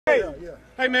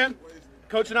Hey, man,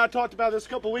 Coach and I talked about this a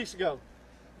couple weeks ago.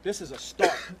 This is a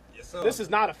start. This is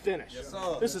not a finish.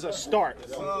 This is a start.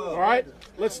 All right?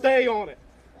 Let's stay on it.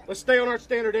 Let's stay on our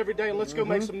standard every day, and let's go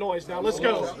make some noise now. Let's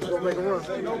go.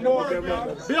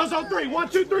 Bills on 3. 1,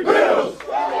 2, 3, Bills!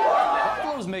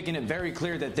 Buffalo's making it very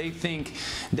clear that they think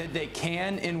that they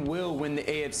can and will win the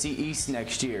AFC East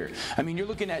next year. I mean, you're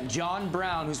looking at John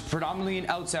Brown, who's predominantly an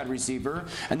outside receiver,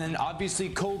 and then obviously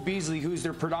Cole Beasley, who's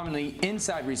their predominantly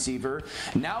inside receiver.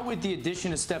 Now with the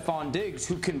addition of Stephon Diggs,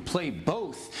 who can play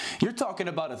both, you're talking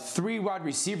about a 3-wide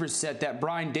receiver set that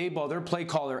Brian Daboll, their play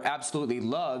caller, absolutely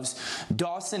loves.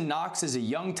 Dawson Knox is a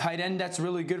young tight end that's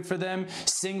really good for them.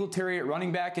 Singletary at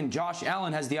running back, and Josh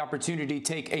Allen has the opportunity to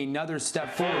take another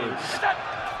step forward.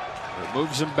 It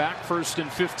moves him back 1st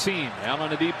and 15.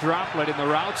 Allen a deep drop, letting the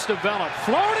routes develop.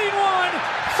 Floating one!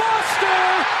 Foster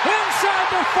inside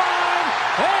the 5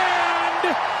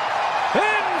 and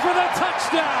in for the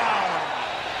touchdown!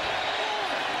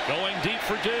 Going deep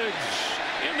for Diggs.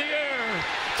 In the air.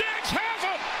 Diggs has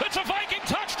it! It's a Viking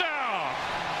touchdown!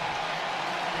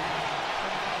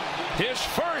 His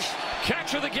first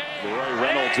catch of the game. Roy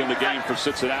Reynolds in the game for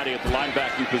Cincinnati at the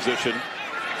linebacking position.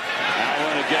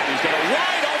 Allen again, he's got a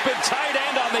wide open tight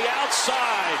end on the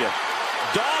outside.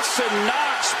 Dawson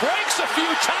Knox breaks a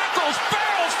few tackles,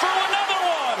 barrels through another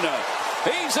one.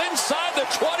 He's inside the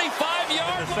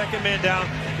 25-yard. The second man down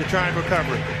to try and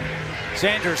recover it.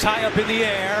 Sanders high up in the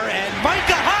air, and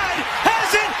Micah Hyde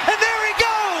has it, and there he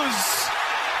goes!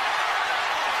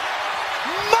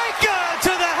 Micah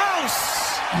to the house!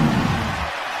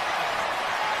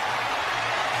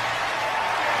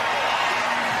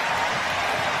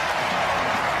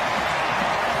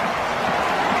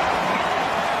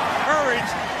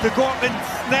 To go up and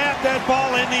snap that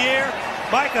ball in the air.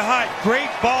 Micah Hyde, great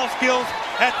ball skills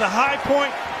at the high point,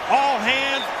 all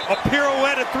hands, a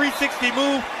pirouette, a 360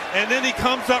 move, and then he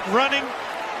comes up running.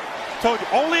 Told you,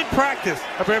 only in practice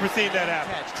I've ever seen that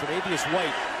happen. Tre'Davious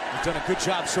White has done a good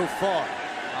job so far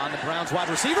on the Browns wide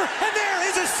receiver, and there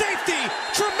is a safety,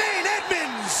 Tremaine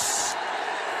Edmonds.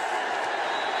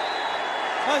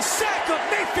 A sack of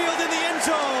Mayfield in the end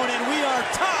zone, and we are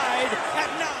tied at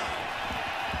 9.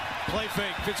 Play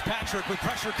fake, Fitzpatrick with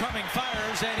pressure coming,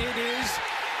 fires, and it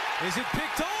is it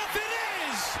picked off? It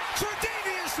is!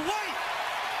 Tre'Davious White!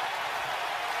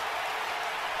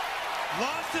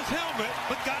 Lost his helmet,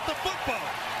 but got the football.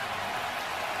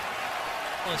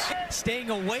 Staying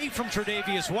away from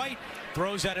Tre'Davious White,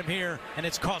 throws at him here, and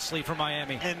it's costly for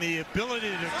Miami. And the ability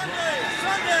to...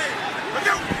 Sunday!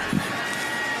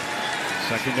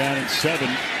 2nd down and 7.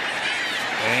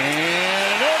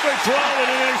 And an overthrow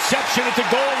and an interception at the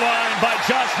goal line by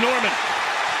Josh Norman.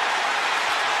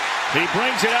 He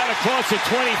brings it out across the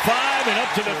 25 and up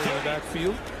to the 30.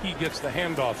 Backfield, he gets the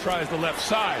handoff, tries the left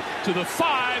side to the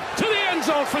 5, to the end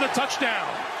zone for the touchdown.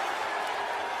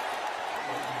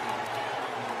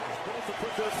 Both to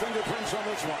put their fingerprints on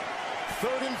this one.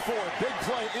 3rd and 4, big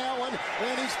play, Allen,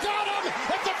 and he's got him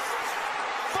at the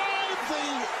 5, the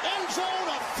end zone,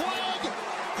 a flag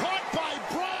caught by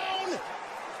Brown.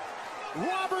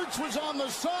 Roberts was on the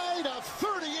side, a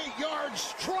 38-yard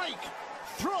strike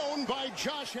thrown by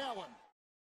Josh Allen.